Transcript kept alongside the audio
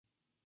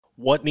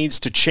What needs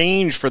to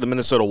change for the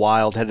Minnesota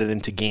Wild headed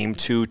into Game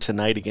 2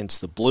 tonight against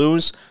the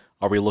Blues?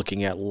 Are we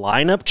looking at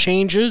lineup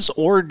changes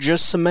or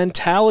just some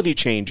mentality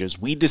changes?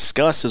 We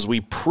discuss as we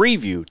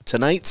preview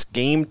tonight's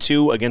Game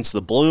 2 against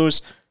the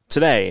Blues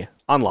today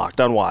on Locked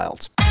on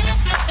Wild.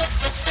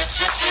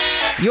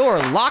 You're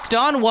Locked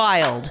on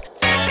Wild,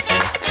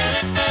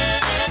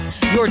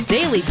 your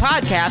daily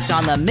podcast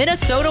on the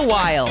Minnesota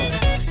Wild.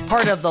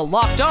 Part of the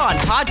Locked On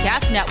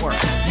Podcast Network,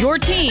 your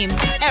team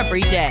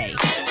every day.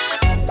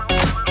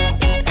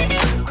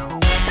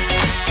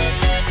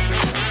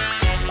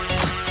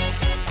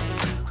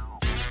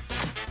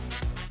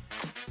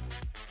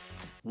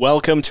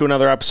 Welcome to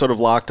another episode of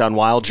Locked on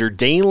Wild, your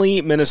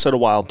daily Minnesota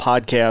Wild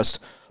podcast,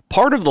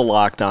 part of the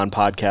Locked On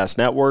Podcast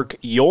Network,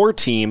 your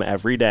team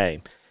every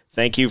day.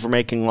 Thank you for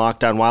making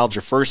Locked on Wild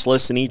your first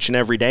listen each and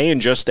every day. And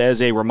just as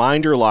a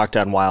reminder, Locked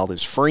on Wild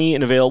is free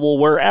and available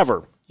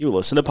wherever you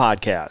listen to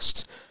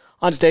podcasts.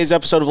 On today's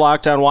episode of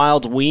Locked on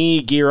Wild,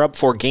 we gear up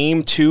for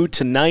Game 2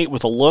 tonight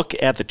with a look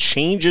at the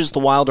changes the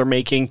Wild are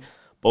making,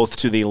 both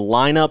to the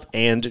lineup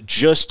and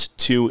just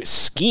to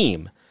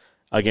scheme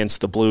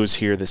against the Blues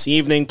here this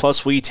evening.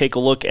 Plus, we take a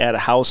look at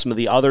how some of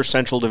the other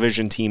Central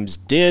Division teams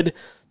did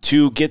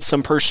to get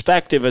some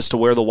perspective as to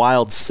where the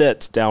Wild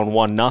sit down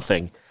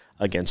 1-0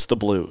 against the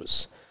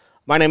Blues.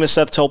 My name is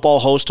Seth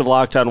Topol, host of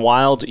Locked on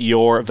Wild,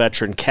 your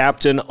veteran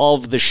captain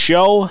of the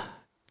show,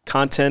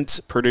 content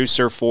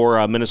producer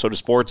for Minnesota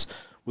sports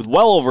with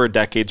well over a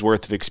decade's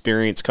worth of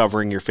experience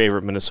covering your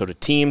favorite Minnesota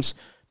teams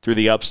through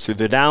the ups, through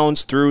the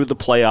downs, through the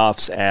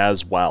playoffs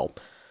as well.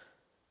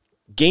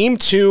 Game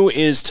 2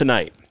 is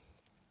tonight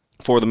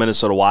for the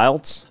Minnesota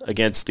Wild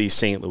against the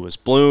St. Louis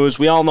Blues.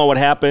 We all know what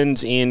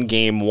happened in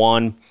Game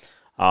 1.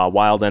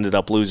 Wild ended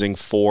up losing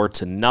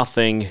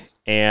 4-0,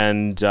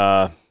 and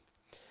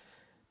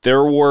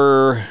there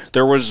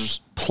was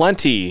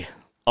plenty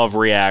of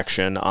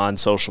reaction on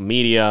social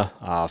media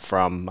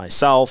from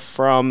myself,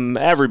 from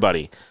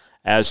everybody,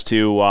 as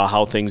to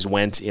how things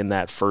went in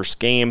that first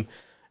game.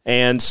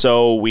 And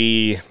so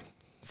we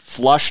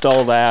flushed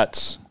all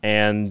that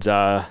and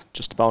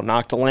just about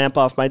knocked a lamp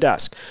off my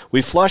desk.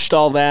 We flushed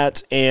all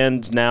that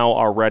and now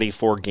are ready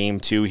for Game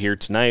 2 here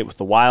tonight, with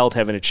the Wild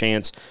having a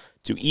chance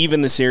to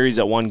even the series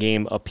at 1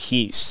 game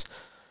apiece.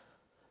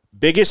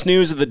 Biggest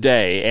news of the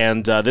day,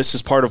 and this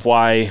is part of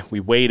why we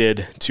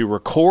waited to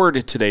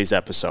record today's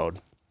episode,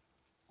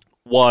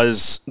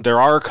 was there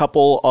are a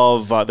couple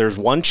of, there's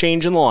one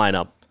change in the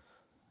lineup,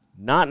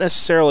 not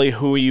necessarily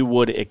who you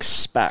would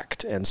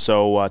expect. And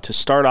so to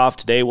start off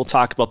today, we'll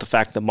talk about the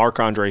fact that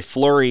Marc-Andre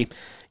Fleury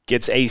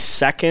gets a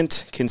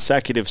second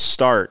consecutive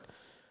start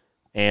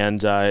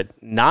and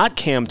not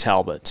Cam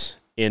Talbot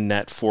in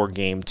net for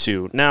Game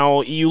 2.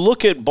 Now, you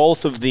look at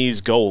both of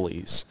these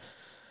goalies,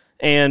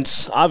 and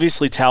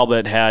obviously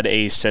Talbot had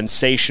a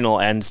sensational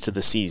end to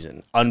the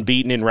season,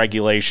 unbeaten in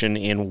regulation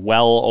in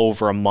well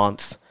over a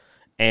month,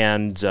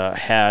 and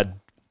had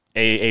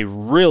a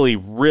really,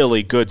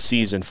 really good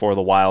season for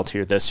the Wild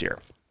here this year.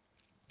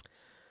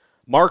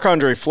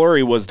 Marc-Andre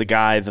Fleury was the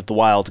guy that the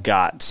Wild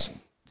got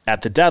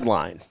at the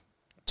deadline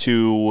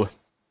to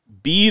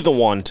be the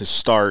one to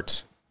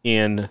start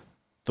in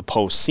the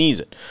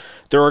postseason.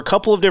 There are a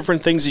couple of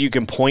different things that you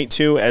can point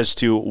to as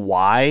to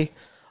why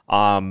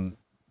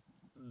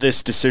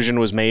this decision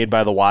was made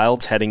by the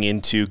Wild heading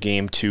into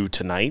Game 2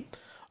 tonight.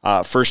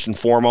 First and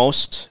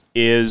foremost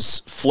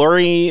is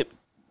Fleury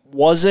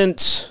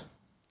wasn't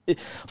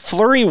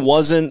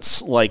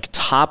like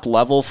top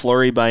level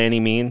Fleury by any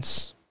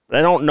means. But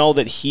I don't know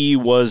that he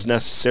was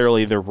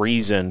necessarily the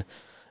reason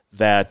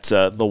that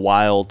the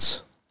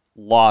Wild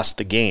lost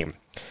the game.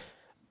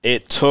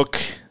 It took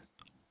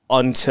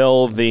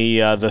until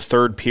the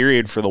third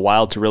period for the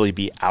Wild to really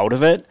be out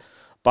of it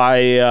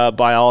by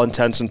all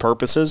intents and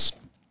purposes.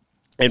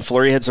 And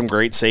Fleury had some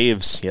great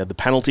saves. He had the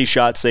penalty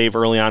shot save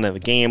early on in the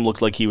game.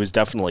 Looked like he was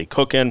definitely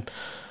cooking.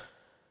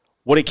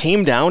 What it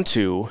came down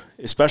to,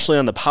 especially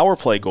on the power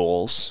play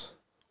goals,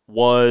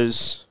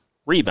 was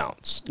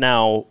rebounds.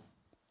 Now,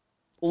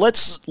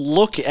 let's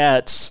look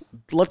at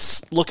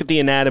the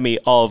anatomy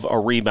of a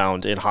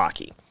rebound in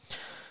hockey.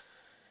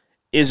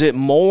 Is it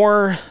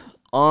more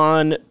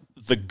on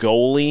the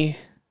goalie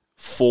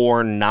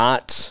for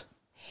not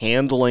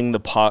handling the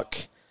puck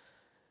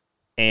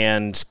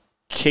and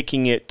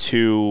kicking it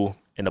to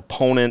an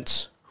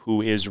opponent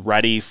who is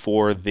ready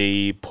for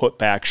the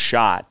putback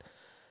shot?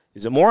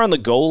 Is it more on the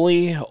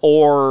goalie,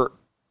 or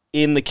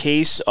in the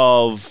case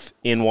of,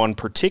 in one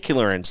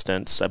particular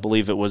instance, I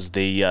believe it was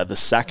the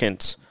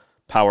second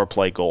power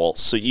play goal.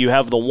 So you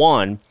have the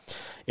one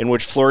in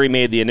which Fleury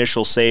made the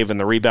initial save and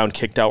the rebound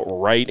kicked out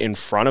right in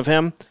front of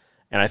him.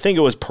 And I think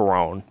it was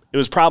Perron. It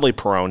was probably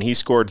Perron. He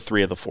scored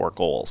 3 of the 4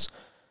 goals.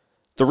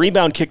 The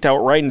rebound kicked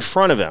out right in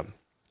front of him,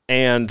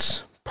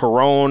 and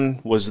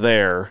Perron was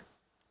there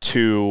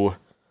to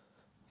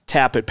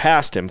tap it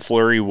past him.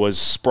 Fleury was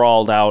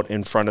sprawled out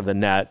in front of the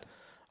net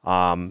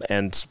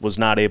and was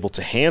not able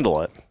to handle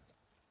it.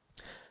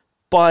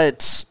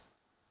 But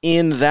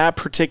in that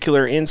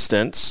particular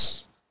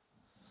instance,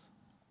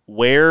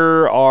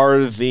 where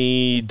are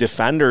the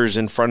defenders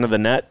in front of the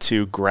net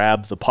to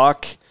grab the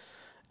puck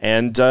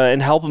and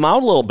help them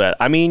out a little bit?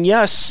 I mean,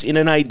 yes, in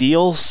an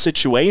ideal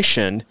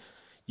situation,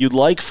 you'd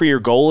like for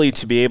your goalie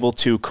to be able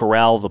to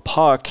corral the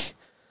puck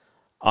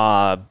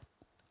and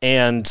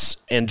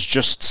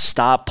just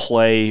stop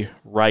play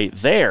right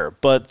there.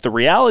 But the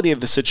reality of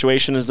the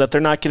situation is that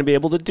they're not going to be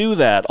able to do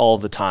that all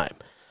the time.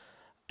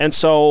 And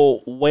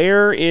so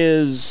where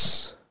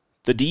is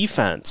the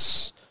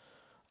defense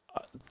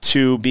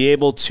to be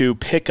able to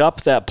pick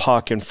up that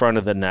puck in front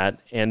of the net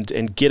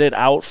and get it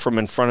out from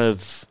in front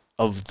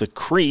of the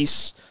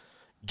crease,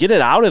 get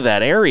it out of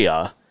that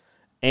area,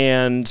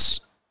 and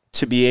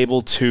to be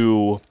able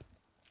to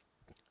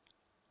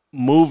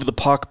move the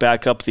puck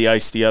back up the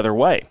ice the other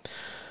way?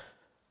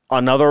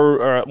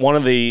 Another one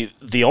of the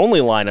only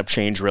lineup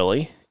change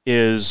really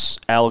is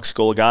Alex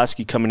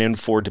Goligoski coming in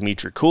for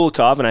Dmitry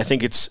Kulikov, and I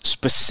think it's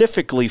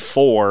specifically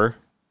for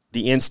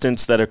the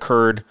instance that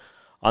occurred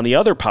on the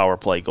other power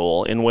play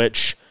goal in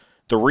which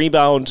the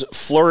rebound,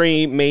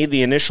 Fleury made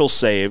the initial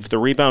save, the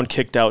rebound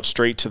kicked out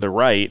straight to the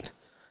right,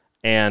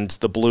 and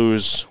the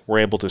Blues were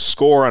able to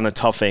score on a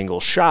tough angle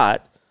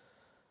shot.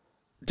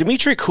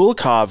 Dmitry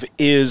Kulikov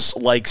is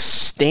like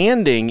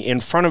standing in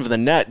front of the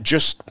net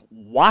just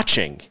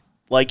watching.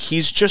 Like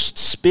he's just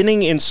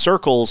spinning in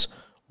circles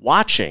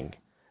watching,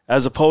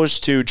 as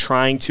opposed to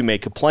trying to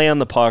make a play on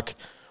the puck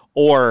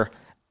or,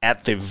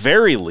 at the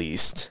very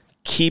least,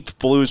 keep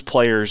Blues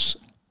players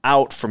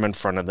out from in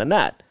front of the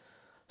net.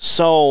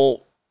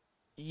 So,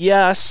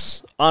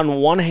 yes, on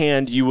one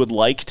hand, you would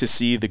like to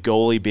see the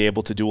goalie be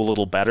able to do a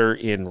little better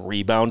in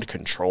rebound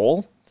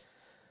control.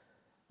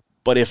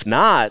 But if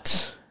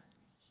not,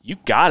 you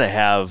got to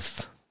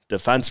have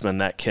defensemen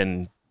that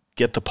can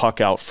get the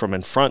puck out from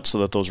in front so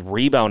that those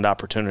rebound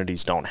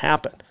opportunities don't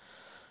happen.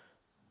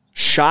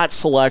 Shot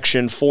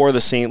selection for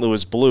the St.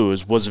 Louis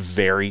Blues was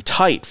very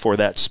tight for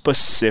that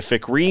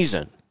specific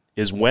reason,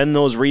 is when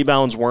those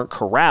rebounds weren't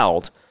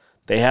corralled,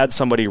 they had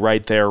somebody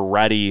right there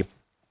ready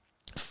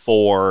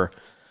for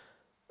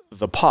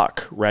the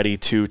puck, ready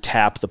to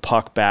tap the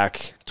puck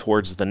back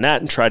towards the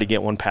net and try to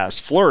get one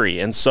past Fleury.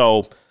 And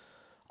so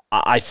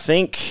I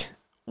think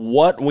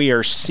what we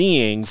are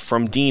seeing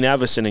from Dean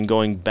Evason and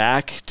going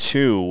back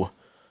to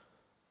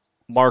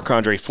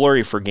Marc-Andre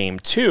Fleury for Game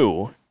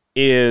 2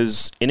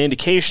 is an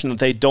indication that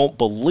they don't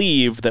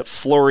believe that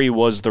Fleury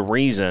was the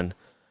reason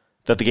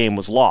that the game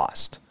was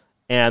lost,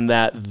 and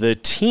that the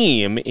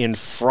team in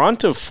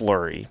front of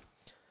Fleury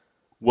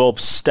will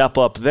step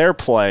up their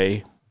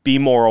play, be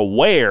more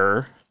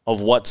aware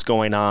of what's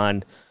going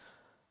on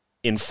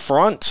in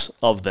front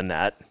of the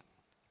net,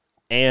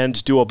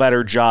 and do a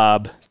better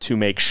job to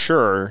make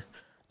sure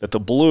that the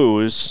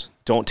Blues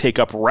don't take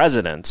up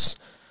residence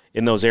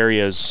in those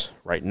areas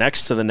right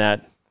next to the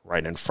net,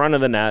 right in front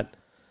of the net.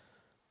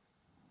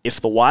 If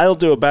the Wild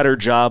do a better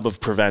job of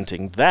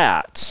preventing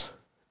that,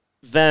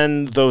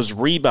 then those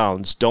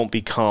rebounds don't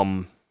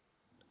become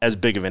as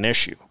big of an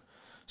issue.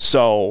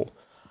 So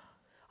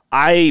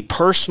I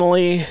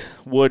personally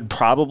would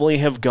probably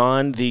have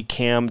gone the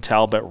Cam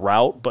Talbot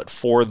route, but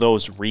for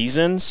those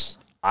reasons,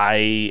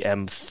 I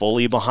am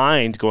fully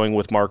behind going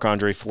with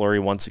Marc-Andre Fleury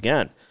once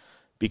again,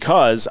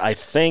 because I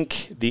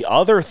think the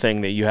other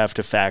thing that you have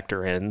to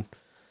factor in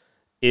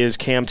is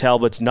Cam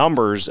Talbot's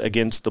numbers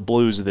against the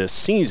Blues this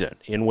season,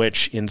 in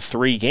which in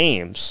 3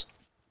 games,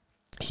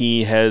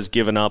 he has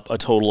given up a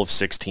total of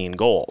 16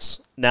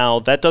 goals. Now,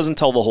 that doesn't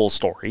tell the whole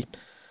story.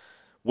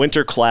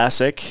 Winter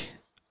Classic,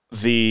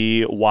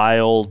 the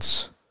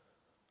Wilds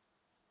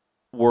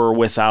were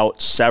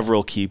without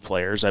several key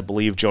players. I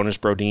believe Jonas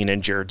Brodin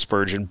and Jared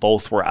Spurgeon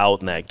both were out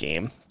in that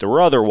game. There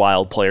were other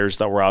Wild players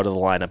that were out of the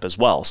lineup as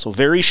well. So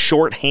very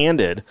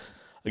short-handed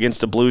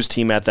against a Blues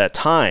team at that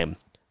time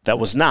that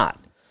was not.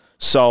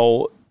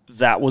 So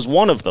that was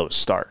one of those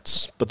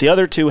starts. But the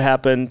other 2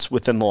 happened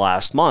within the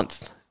last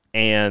month.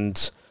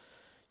 And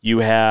you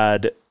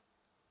had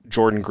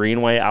Jordan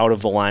Greenway out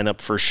of the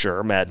lineup for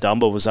sure. Matt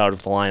Dumba was out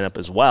of the lineup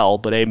as well.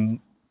 But a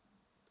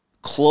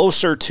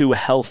closer to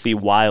healthy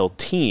Wild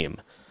team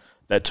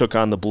that took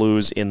on the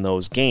Blues in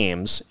those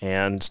games.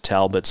 And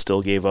Talbot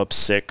still gave up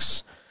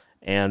 6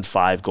 and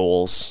 5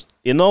 goals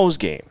in those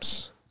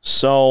games.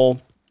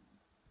 So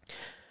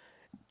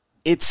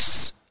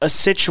it's a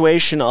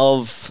situation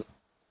of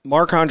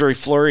Marc-Andre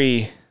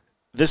Fleury,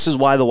 this is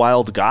why the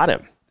Wild got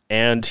him.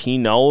 And he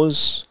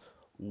knows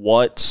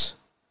what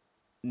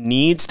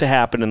needs to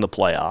happen in the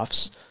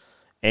playoffs.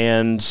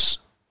 And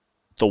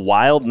the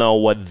Wild know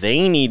what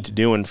they need to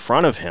do in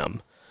front of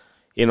him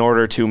in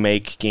order to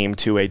make Game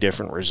 2 a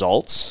different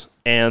result.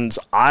 And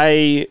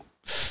I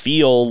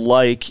feel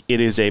like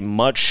it's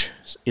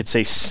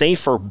a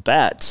safer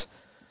bet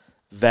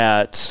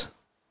that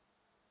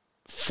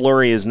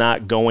Fleury is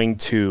not going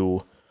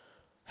to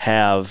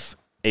have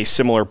a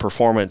similar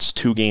performance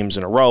 2 games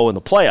in a row in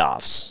the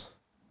playoffs.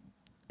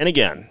 And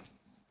again,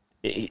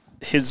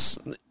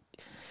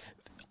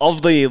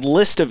 of the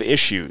list of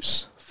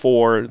issues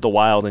for the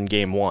Wild in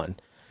Game 1,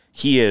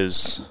 he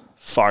is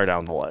far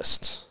down the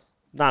list.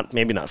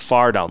 Maybe not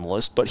far down the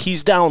list, but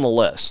he's down the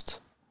list.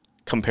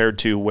 compared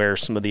to where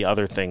some of the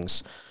other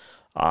things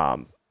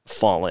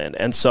fall in.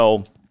 And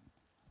so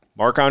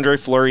Marc-Andre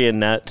Fleury in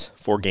net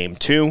for Game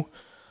 2.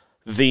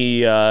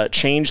 The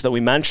change that we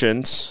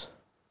mentioned,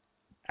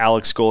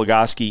 Alex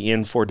Goligoski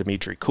in for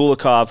Dmitry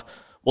Kulikov.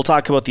 We'll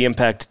talk about the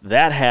impact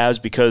that has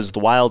because the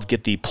Wilds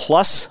get the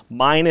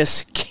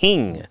plus-minus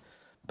king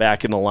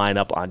back in the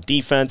lineup on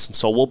defense. And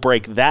so we'll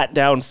break that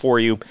down for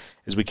you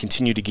as we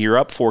continue to gear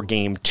up for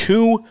Game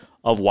 2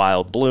 of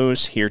Wild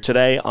Blues here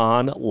today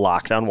on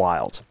Locked on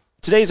Wild.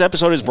 Today's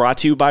episode is brought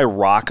to you by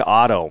Rock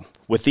Auto.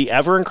 With the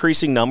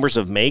ever-increasing numbers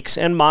of makes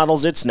and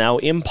models, it's now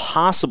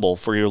impossible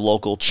for your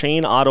local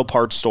chain auto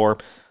parts store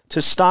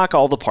to stock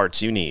all the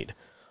parts you need.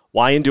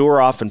 Why endure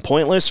often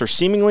pointless or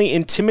seemingly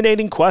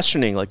intimidating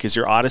questioning like is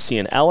your Odyssey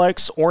an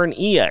LX or an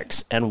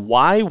EX? And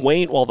why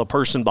wait while the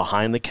person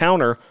behind the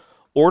counter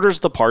orders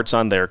the parts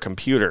on their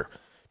computer,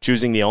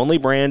 choosing the only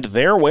brand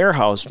their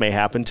warehouse may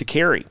happen to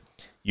carry?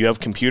 You have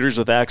computers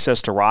with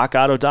access to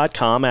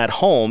rockauto.com at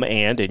home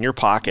and in your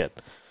pocket.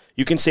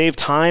 You can save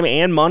time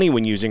and money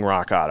when using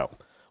Rock Auto.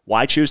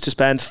 Why choose to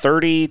spend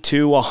 30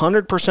 to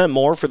 100%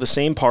 more for the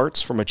same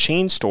parts from a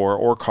chain store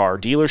or car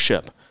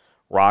dealership?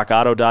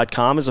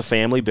 RockAuto.com is a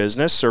family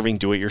business serving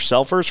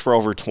do-it-yourselfers for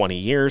over 20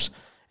 years,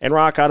 and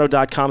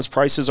RockAuto.com's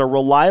prices are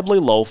reliably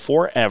low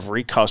for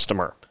every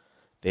customer.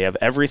 They have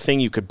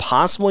everything you could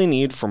possibly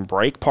need from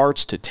brake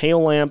parts to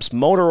tail lamps,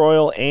 motor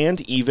oil,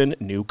 and even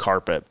new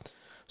carpet.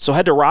 So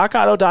head to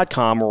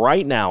RockAuto.com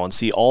right now and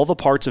see all the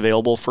parts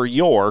available for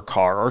your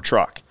car or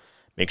truck.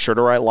 Make sure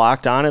to write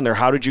Locked On in their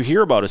How Did You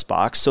Hear About Us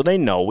box so they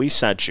know we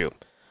sent you.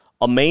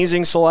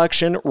 Amazing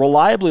selection,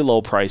 reliably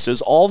low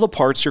prices, all the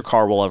parts your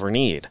car will ever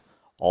need.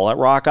 All at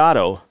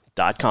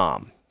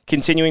rockauto.com.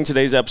 Continuing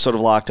today's episode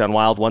of Locked on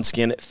Wild, once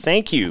again,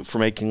 thank you for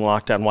making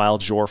Locked on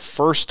Wild your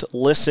first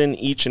listen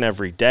each and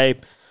every day.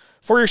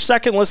 For your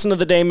second listen of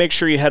the day, make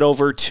sure you head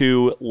over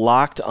to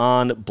Locked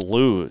on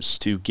Blues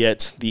to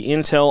get the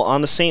intel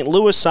on the St.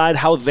 Louis side,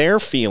 how they're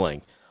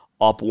feeling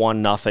up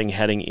 1-0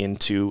 heading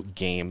into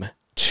Game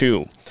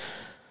 2.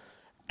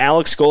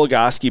 Alex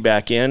Goligoski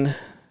back in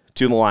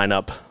to the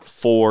lineup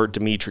for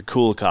Dmitry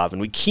Kulikov,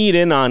 and we keyed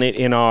in on it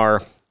in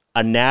our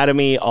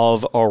anatomy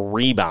of a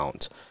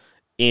rebound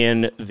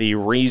in the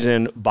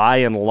reason, by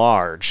and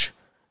large,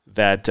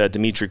 that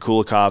Dmitry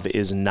Kulikov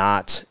is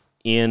not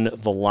in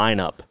the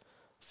lineup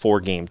for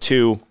Game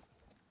 2.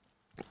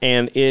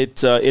 And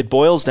it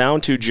boils down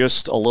to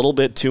just a little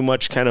bit too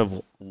much kind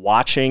of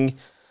watching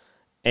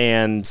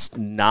and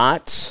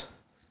not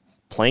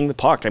playing the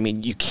puck. I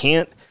mean, you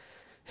can't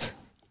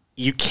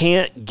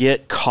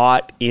get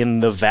caught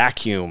in the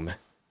vacuum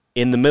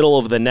in the middle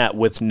of the net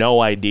with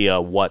no idea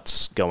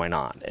what's going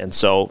on. And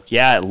so,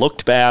 yeah, it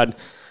looked bad,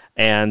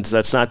 and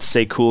that's not to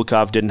say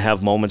Kulikov didn't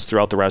have moments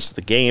throughout the rest of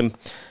the game.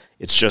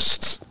 It's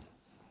just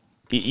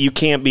you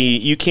can't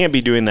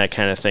be doing that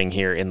kind of thing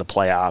here in the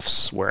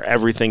playoffs where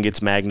everything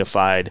gets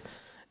magnified,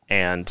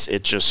 and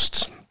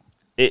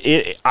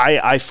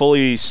I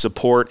fully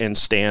support and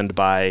stand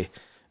by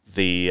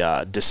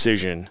the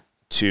decision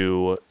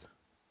to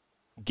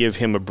give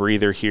him a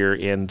breather here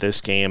in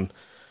this game,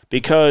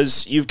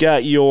 because you've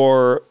got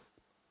your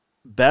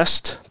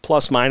best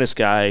plus-minus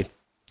guy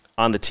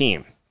on the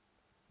team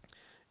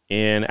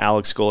in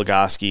Alex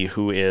Goligoski,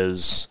 who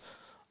is,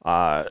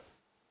 throughout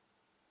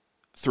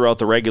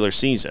the regular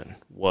season,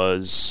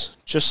 was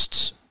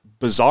just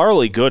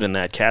bizarrely good in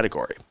that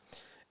category.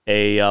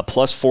 A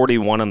plus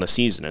 41 on the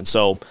season. And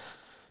so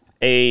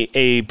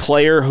a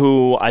player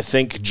who I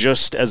think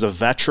just as a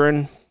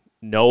veteran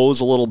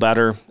knows a little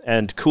better,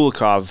 and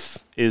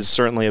Kulikov is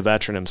certainly a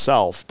veteran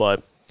himself,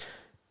 but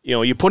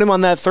you put him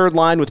on that third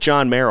line with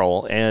John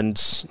Merrill,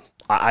 and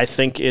I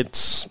think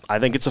it's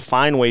a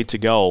fine way to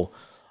go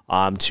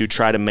to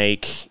try to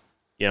make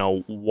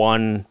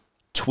one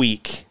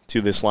tweak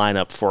to this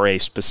lineup for a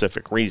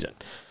specific reason.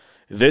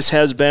 This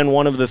has been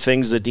one of the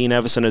things that Dean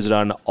Evason has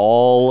done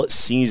all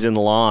season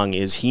long,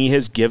 is he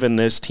has given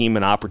this team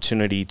an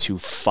opportunity to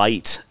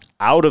fight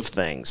out of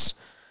things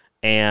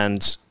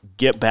and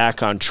get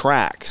back on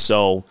track.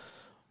 So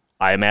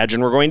I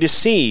imagine we're going to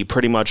see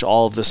pretty much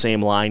all of the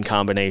same line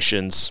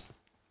combinations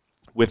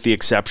with the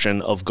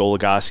exception of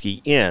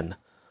Goligoski in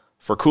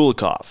for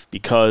Kulikov,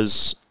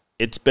 because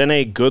it's been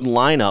a good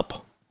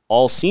lineup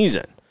all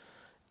season.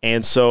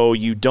 And so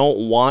you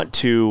don't want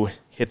to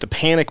hit the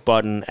panic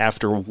button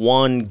after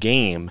one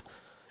game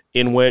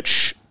in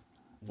which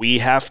we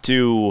have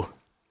to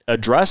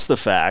address the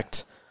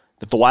fact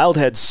that the Wild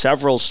had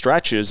several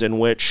stretches in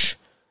which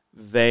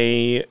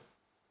they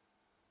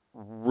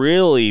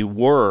really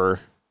were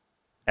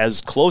as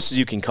close as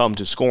you can come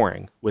to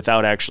scoring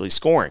without actually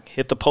scoring.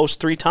 Hit the post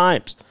 3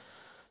 times.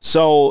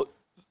 So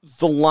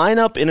the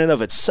lineup in and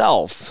of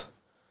itself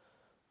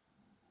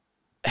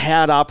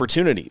had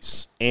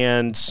opportunities.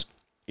 And,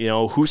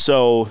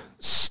 Husso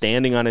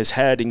standing on his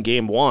head in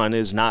Game 1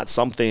 is not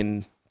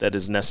something that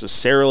is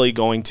necessarily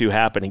going to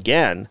happen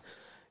again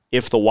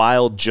if the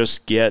Wild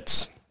just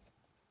gets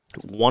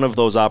one of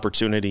those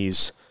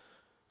opportunities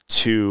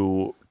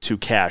to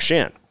cash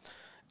in.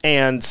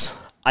 And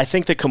I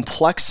think the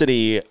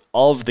complexity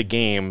of the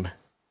game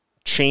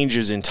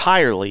changes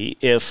entirely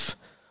if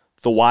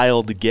the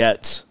Wild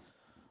get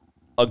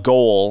a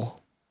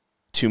goal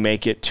to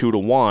make it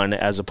 2-1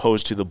 as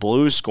opposed to the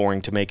Blues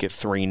scoring to make it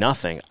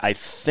 3-0. I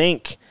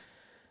think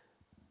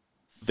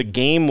the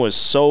game was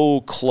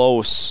so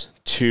close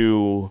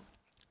to,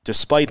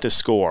 despite the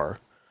score,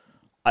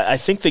 I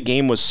think the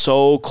game was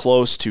so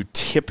close to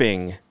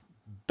tipping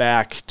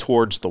back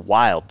towards the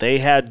Wild. They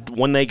had,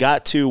 when they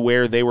got to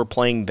where they were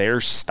playing their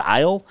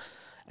style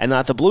and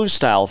not the Blues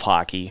style of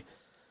hockey,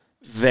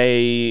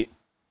 they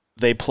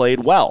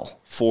played well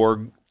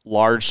for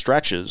large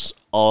stretches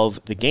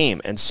of the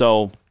game. And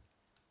so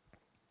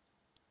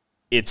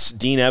it's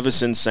Dean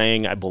Evason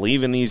saying, I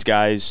believe in these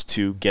guys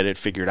to get it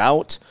figured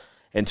out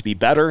and to be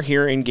better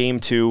here in Game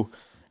 2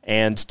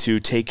 and to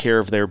take care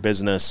of their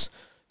business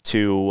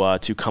to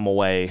come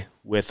away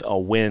with a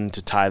win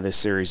to tie this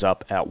series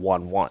up at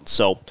 1-1.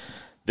 So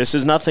this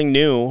is nothing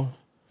new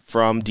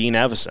from Dean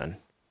Evason,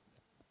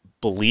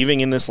 believing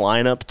in this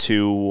lineup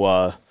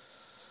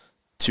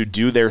to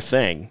do their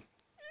thing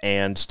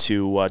and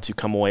to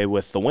come away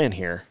with the win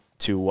here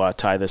to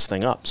tie this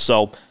thing up.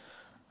 So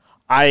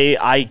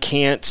I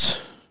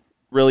can't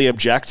really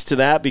object to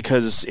that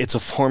because it's a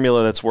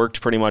formula that's worked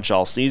pretty much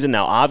all season.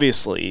 Now,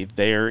 obviously,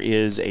 there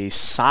is a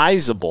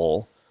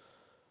sizable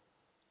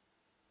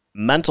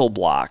mental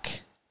block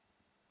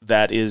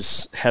that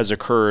has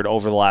occurred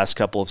over the last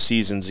couple of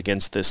seasons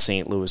against this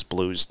St. Louis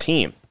Blues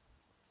team.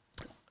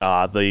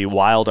 The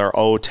Wild are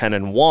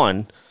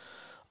 0-10-1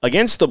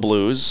 against the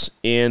Blues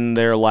in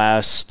their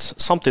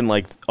last, something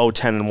like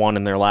 0-10-1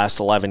 in their last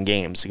 11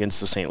 games against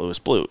the St. Louis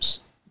Blues.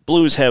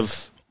 Blues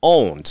have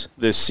owned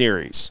this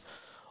series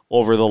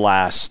over the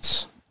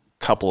last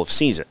couple of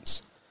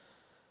seasons.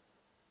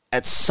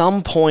 At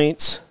some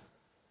point,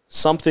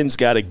 something's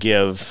got to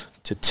give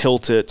to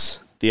tilt it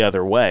the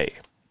other way.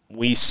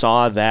 We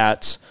saw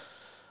that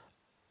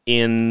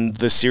in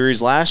the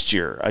series last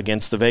year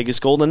against the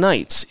Vegas Golden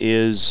Knights.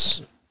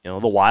 The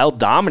Wild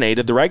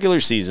dominated the regular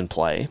season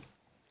play.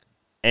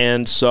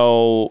 And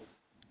so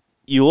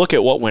you look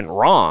at what went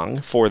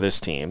wrong for this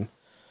team.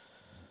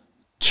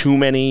 Too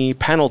many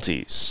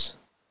penalties.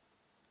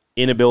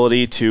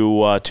 Inability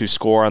to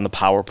score on the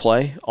power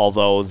play,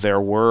 although there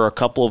were a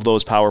couple of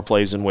those power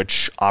plays in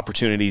which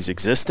opportunities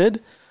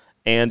existed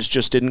and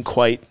just didn't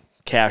quite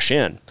cash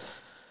in.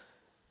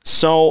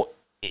 So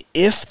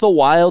if the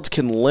Wild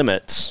can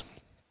limit,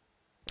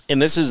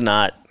 and this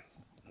isn't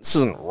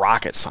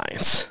rocket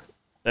science,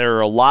 there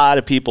are a lot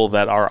of people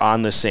that are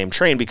on the same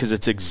train because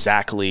it's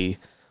exactly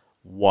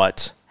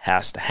what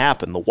has to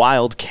happen. The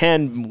Wild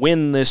can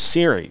win this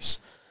series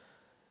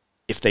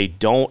if they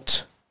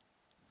don't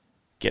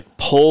get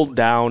pulled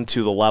down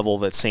to the level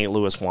that St.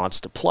 Louis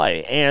wants to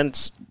play.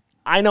 And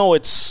I know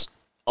it's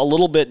a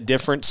little bit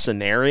different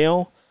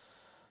scenario,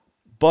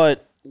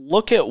 but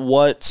look at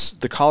what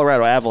the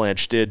Colorado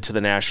Avalanche did to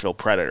the Nashville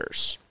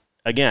Predators.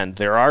 Again,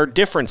 there are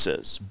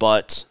differences,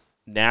 but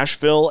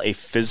Nashville, a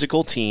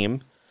physical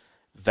team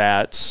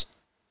that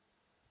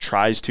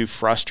tries to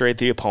frustrate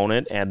the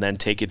opponent and then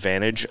take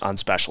advantage on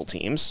special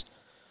teams.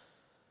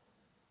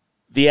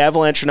 The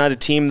Avalanche are not a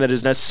team that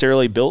is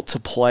necessarily built to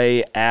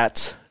play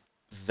at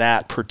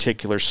that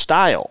particular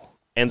style.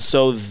 And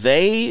so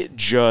they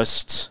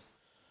just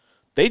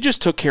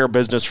took care of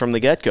business from the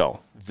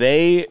get-go.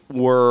 They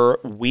were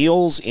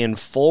wheels in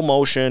full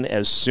motion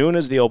as soon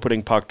as the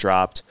opening puck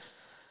dropped.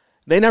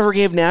 They never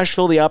gave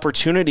Nashville the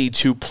opportunity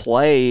to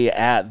play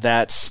at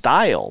that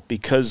style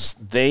because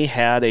they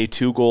had a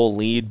 2-goal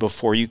lead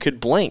before you could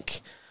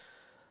blink.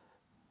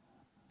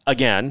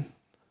 Again,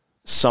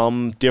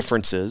 some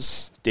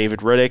differences. David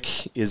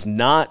Rittich is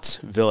not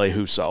Ville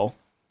Husso,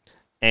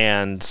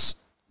 and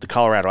the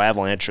Colorado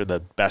Avalanche are the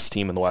best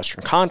team in the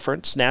Western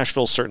Conference.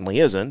 Nashville certainly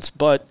isn't,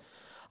 but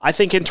I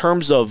think in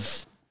terms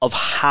of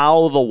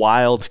how the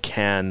Wild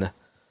can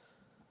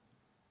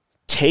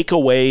take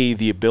away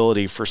the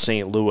ability for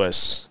St.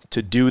 Louis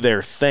to do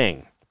their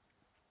thing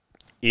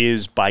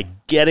is by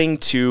getting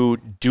to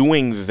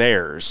doing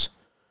theirs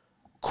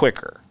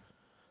quicker,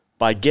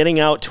 by getting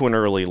out to an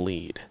early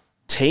lead.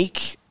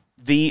 Take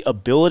the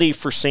ability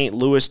for St.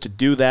 Louis to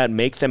do that,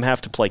 make them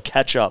have to play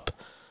catch-up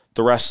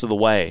the rest of the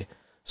way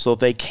so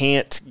they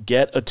can't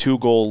get a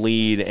 2-goal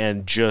lead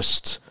and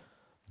just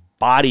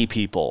body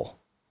people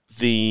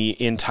the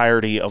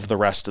entirety of the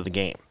rest of the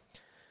game.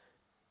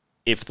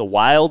 If the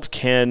Wild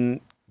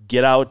can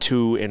get out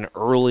to an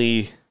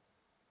early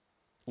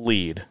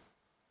lead,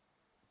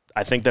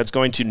 I think that's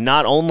going to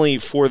not only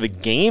for the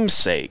game's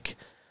sake,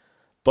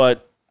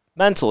 but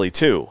mentally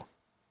too.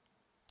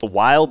 The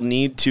Wild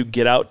need to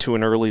get out to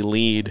an early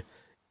lead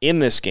in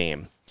this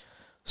game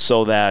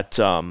so that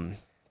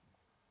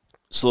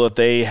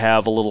they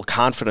have a little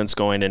confidence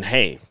going in,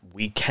 hey,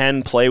 we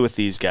can play with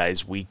these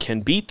guys, we can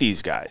beat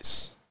these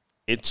guys.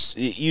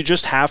 You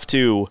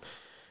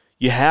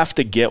have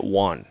to get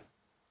one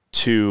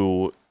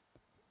to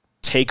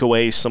take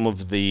away some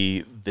of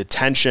the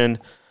tension,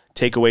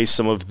 take away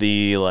some of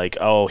the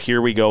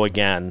here we go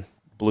again.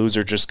 Blues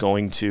are just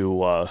going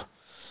to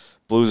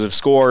Blues have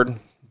scored.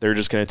 they're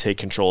just going to take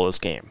control of this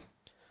game.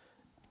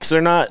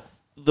 Because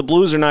the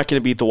Blues are not going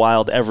to beat the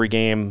Wild every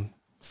game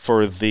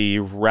for the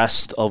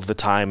rest of the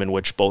time in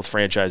which both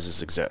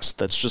franchises exist.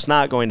 That's just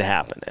not going to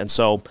happen. And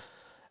so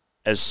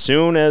as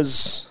soon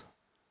as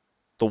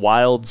the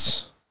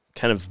Wilds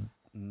kind of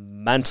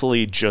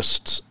mentally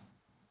just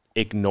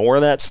ignore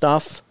that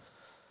stuff,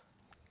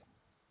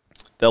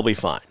 they'll be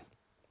fine.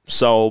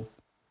 So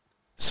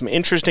some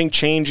interesting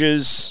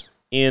changes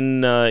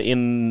in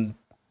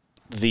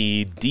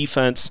the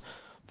defense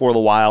for the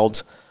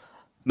Wild.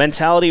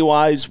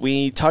 Mentality-wise,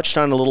 we touched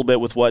on a little bit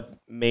with what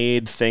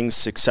made things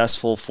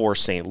successful for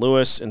St.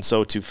 Louis. And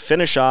so to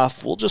finish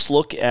off, we'll just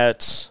look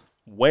at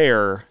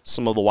where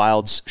some of the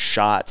Wild's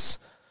shots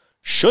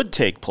should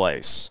take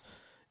place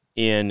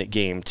in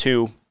Game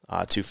 2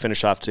 to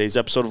finish off today's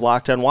episode of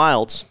Locked On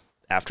Wild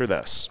after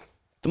this.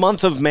 The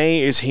month of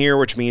May is here,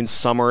 which means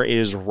summer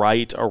is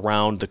right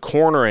around the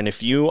corner. And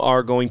if you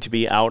are going to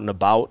be out and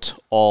about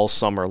all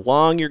summer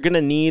long, you're going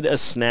to need a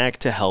snack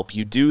to help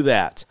you do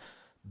that.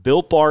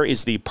 Built Bar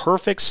is the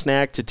perfect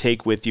snack to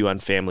take with you on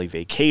family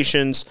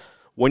vacations.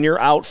 When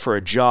you're out for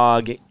a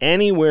jog,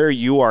 anywhere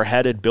you are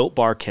headed, Built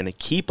Bar can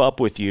keep up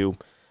with you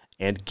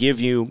and give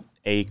you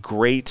a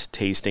great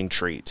tasting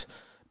treat.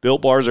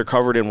 Built Bars are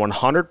covered in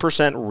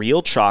 100%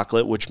 real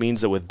chocolate, which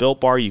means that with Built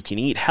Bar you can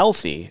eat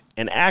healthy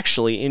and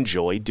actually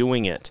enjoy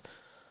doing it.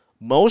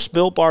 Most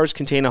Built Bars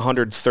contain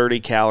 130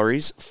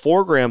 calories,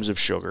 4 grams of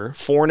sugar,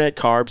 4 net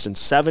carbs, and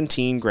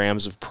 17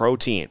 grams of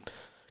protein.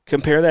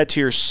 Compare that to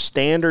your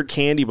standard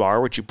candy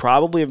bar, which you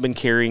probably have been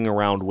carrying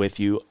around with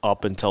you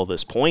up until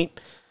this point,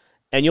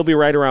 and you'll be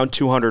right around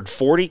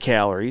 240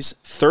 calories,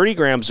 30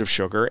 grams of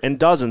sugar, and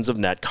dozens of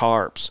net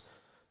carbs.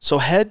 So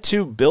head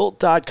to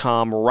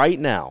Built.com right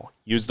now.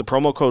 Use the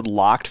promo code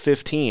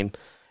LOCKED15,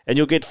 and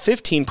you'll get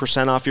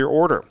 15% off your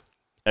order.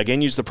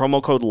 Again, use the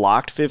promo code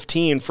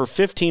LOCKED15 for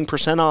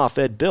 15% off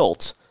at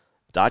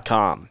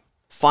Built.com.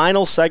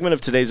 Final segment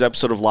of today's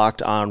episode of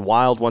Locked On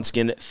Wild. Once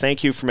again,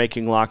 thank you for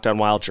making Locked On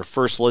Wild your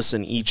first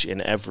listen each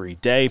and every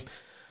day.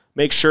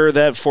 Make sure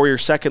that for your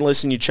second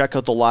listen, you check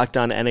out the Locked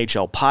On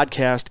NHL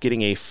podcast,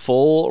 getting a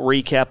full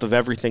recap of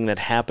everything that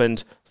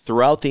happened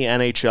throughout the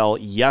NHL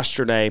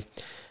yesterday.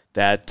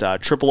 That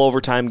triple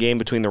overtime game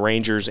between the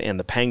Rangers and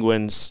the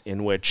Penguins,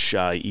 in which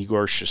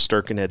Igor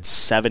Shesterkin had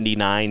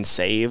 79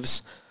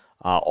 saves.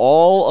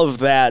 All of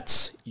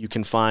that you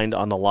can find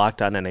on the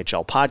Locked On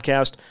NHL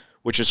podcast,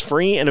 which is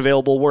free and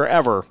available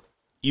wherever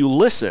you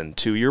listen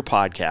to your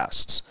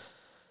podcasts.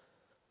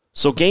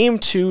 So Game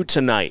 2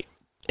 tonight,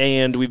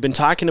 and we've been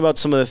talking about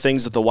some of the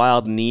things that the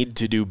Wild need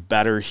to do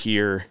better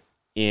here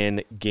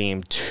in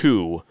Game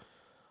 2.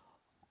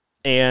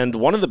 And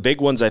one of the big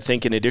ones, I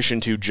think, in addition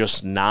to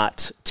just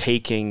not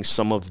taking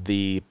some of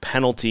the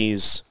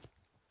penalties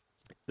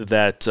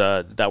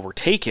that were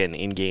taken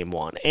in Game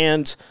 1.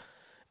 And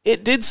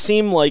it did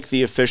seem like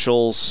the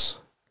officials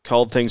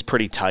called things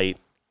pretty tight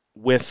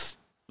with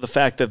the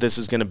fact that this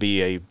is going to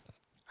be a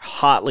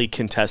hotly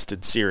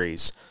contested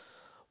series,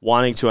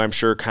 wanting to, I'm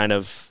sure, kind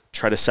of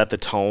try to set the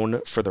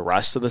tone for the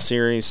rest of the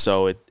series.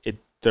 So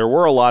there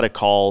were a lot of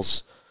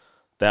calls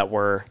that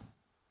were,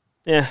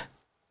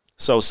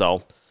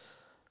 so-so.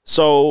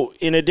 So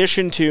in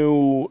addition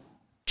to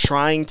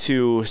trying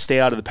to stay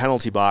out of the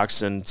penalty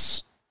box and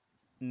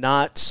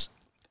not,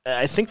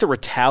 I think the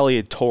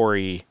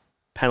retaliatory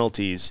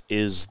penalties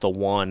is the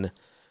one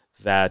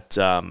that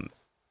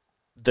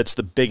that's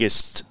the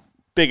biggest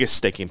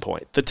sticking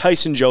point. The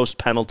Tyson Jost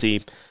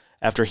penalty,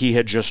 after he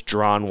had just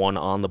drawn one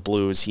on the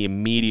Blues, he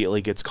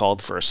immediately gets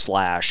called for a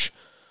slash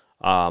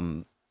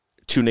to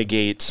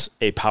negate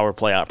a power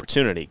play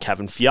opportunity.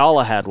 Kevin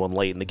Fiala had one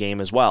late in the game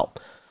as well.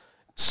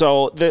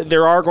 So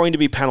there are going to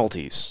be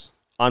penalties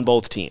on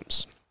both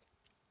teams,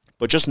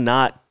 but just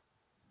not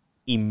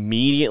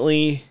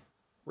immediately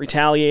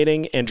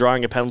retaliating and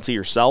drawing a penalty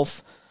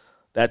yourself.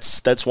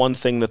 That's one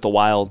thing that the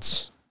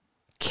Wilds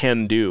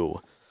can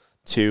do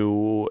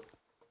to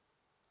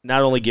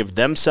not only give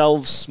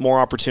themselves more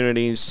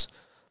opportunities,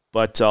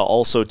 but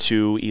also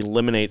to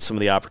eliminate some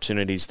of the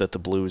opportunities that the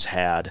Blues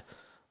had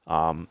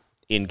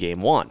in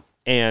Game 1.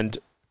 And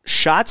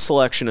shot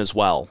selection as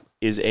well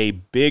is a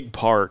big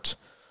part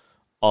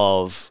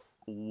of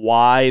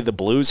why the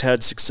Blues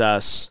had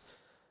success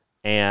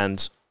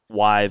and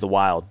why the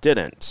Wild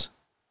didn't.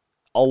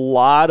 A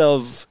lot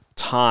of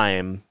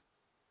time,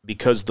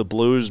 because the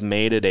Blues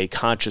made it a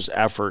conscious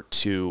effort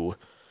to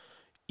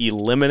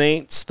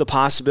eliminate the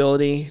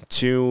possibility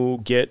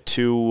to get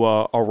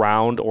to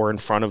around or in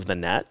front of the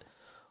net,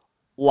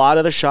 a lot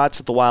of the shots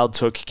that the Wild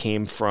took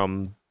came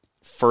from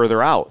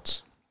further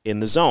out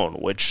in the zone,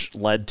 which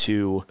led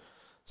to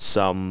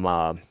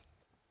some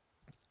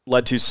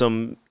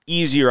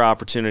easier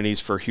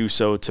opportunities for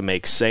Husso to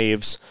make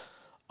saves.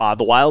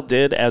 The Wild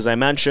did, as I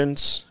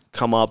mentioned,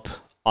 come up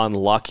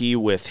unlucky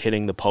with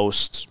hitting the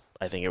post,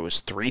 I think it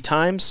was 3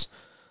 times.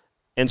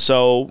 And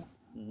so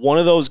one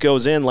of those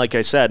goes in, like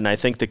I said, and I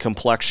think the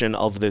complexion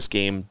of this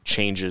game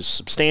changes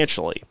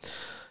substantially.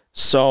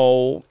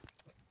 So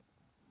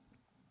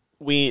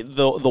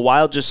the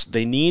Wild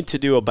they need to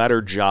do a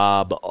better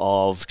job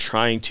of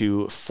trying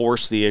to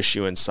force the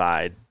issue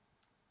inside.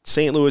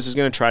 St. Louis is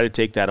going to try to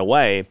take that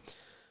away,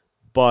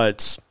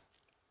 but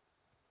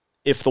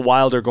if the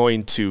Wild are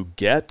going to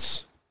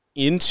get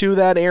into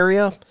that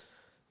area,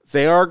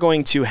 they are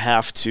going to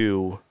have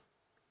to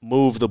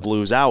move the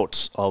Blues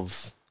out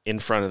of in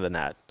front of the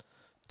net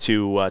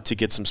to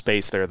get some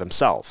space there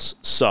themselves.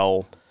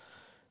 So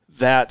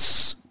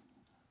that's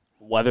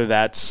whether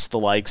that's the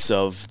likes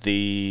of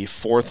the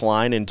fourth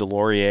line in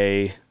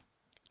Delorier,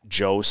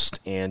 Jost,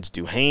 and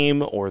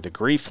Duhaime, or the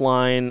Grief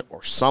line,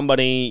 or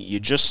somebody. You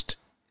just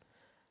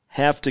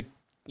have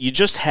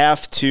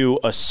to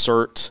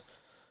assert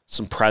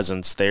some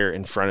presence there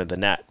in front of the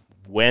net.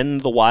 When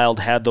the Wild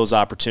had those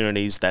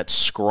opportunities, that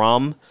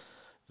scrum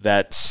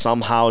that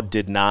somehow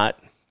did not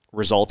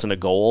result in a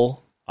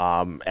goal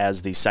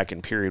as the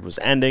second period was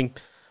ending,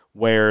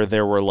 where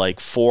there were like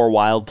 4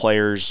 Wild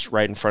players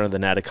right in front of the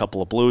net, a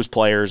couple of Blues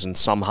players, and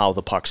somehow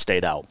the puck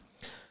stayed out.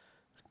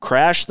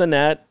 Crash the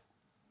net,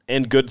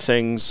 and good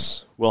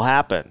things will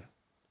happen.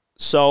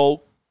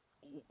 So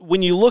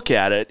when you look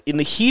at it, in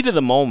the heat of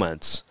the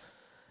moment,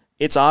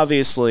 it's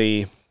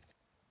a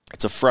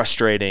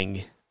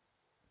frustrating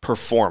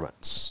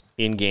performance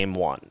in Game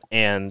 1.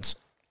 And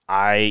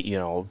I,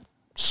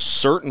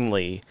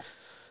 certainly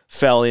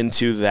fell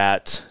into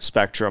that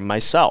spectrum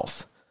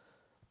myself.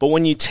 But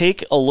when you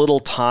take a little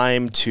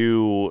time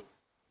to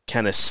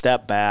kind of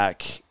step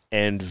back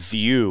and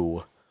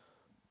view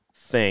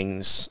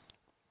things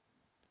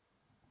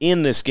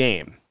in this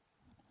game,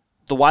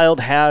 the Wild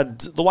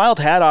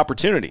had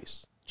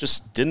opportunities,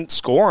 just didn't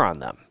score on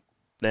them.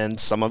 And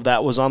some of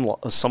that was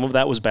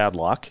bad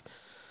luck.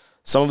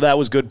 Some of that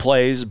was good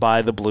plays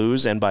by the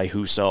Blues and by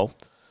Husso.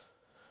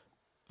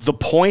 The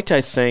point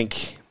I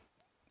think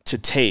to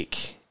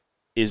take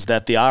is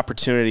that the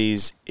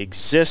opportunities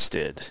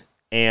existed,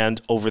 and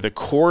over the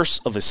course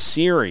of a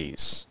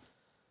series,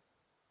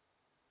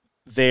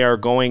 they are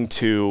going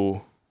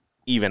to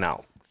even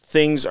out.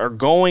 Things are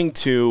going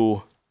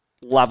to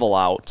level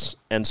out.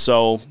 And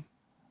so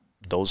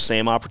those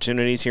same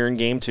opportunities here in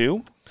Game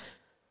 2,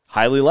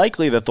 highly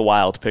likely that the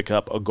Wild pick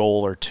up a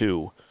goal or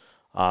two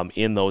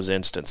in those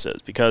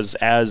instances. Because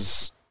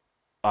as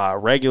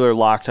regular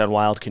Locked On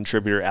Wild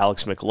contributor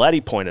Alex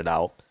Micheletti pointed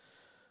out,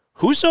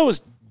 Husso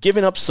is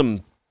giving up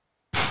some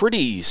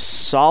pretty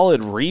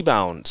solid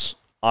rebound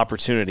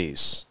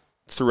opportunities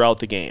throughout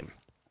the game.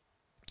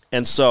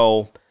 And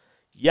so,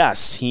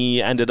 yes,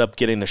 he ended up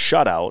getting the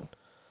shutout,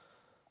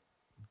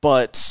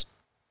 but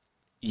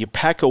you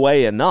peck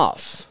away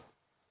enough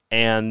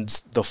and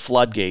the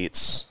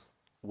floodgates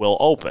will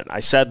open.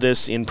 I said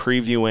this in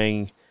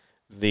previewing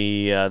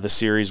the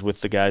series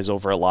with the guys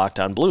over at Locked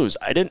On Blues.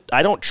 I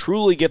don't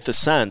truly get the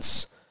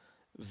sense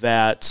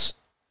that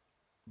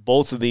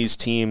both of these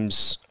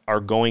teams are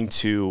going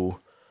to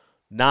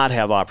not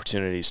have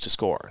opportunities to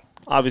score.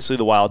 Obviously,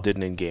 the Wild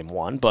didn't in Game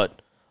 1,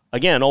 but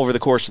again, over the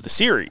course of the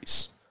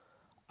series,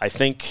 I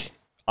think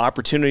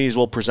opportunities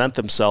will present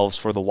themselves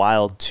for the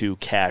Wild to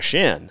cash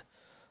in.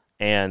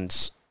 And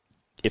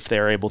if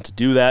they're able to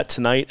do that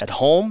tonight at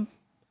home,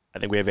 I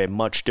think we have a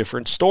much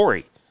different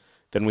story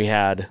than we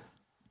had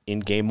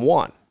in Game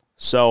 1.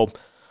 So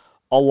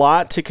a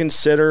lot to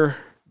consider,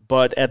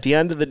 but at the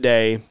end of the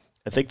day,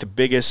 I think the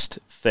biggest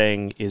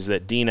thing is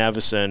that Dean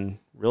Evason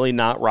really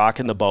not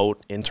rocking the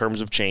boat in terms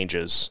of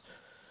changes,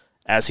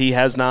 as he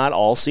has not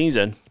all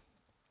season.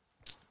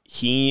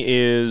 He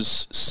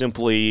is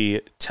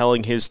simply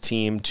telling his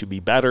team to be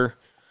better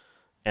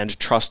and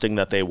trusting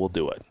that they will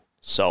do it.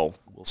 So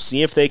we'll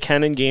see if they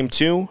can in Game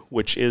 2,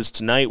 which is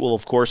tonight. We'll,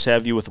 of course,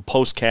 have you with a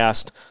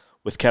postcast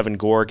with Kevin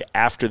Gorg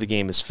after the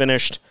game is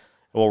finished,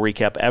 and we'll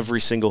recap every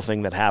single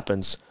thing that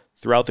happens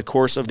throughout the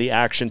course of the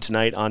action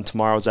tonight on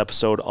tomorrow's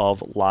episode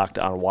of Locked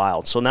On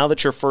Wild. So now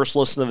that your first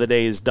listen of the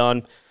day is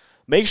done,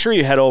 make sure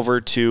you head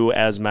over to,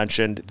 as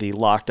mentioned, the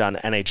Locked On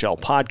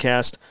NHL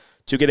podcast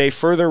to get a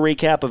further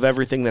recap of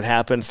everything that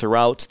happened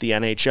throughout the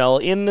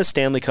NHL in the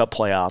Stanley Cup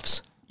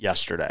playoffs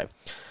yesterday.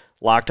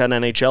 Locked On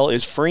NHL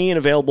is free and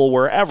available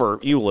wherever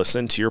you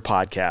listen to your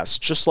podcasts.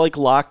 Just like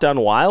Locked On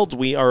Wild,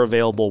 we are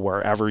available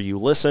wherever you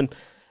listen,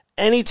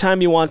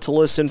 anytime you want to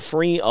listen,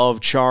 free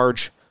of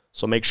charge.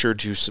 So make sure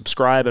to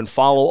subscribe and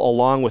follow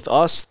along with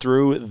us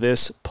through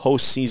this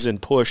postseason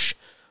push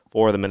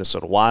for the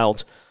Minnesota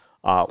Wild.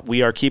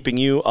 We are keeping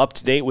you up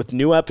to date with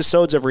new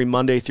episodes every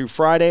Monday through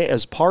Friday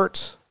as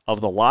part of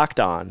the Locked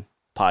On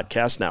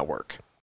Podcast Network.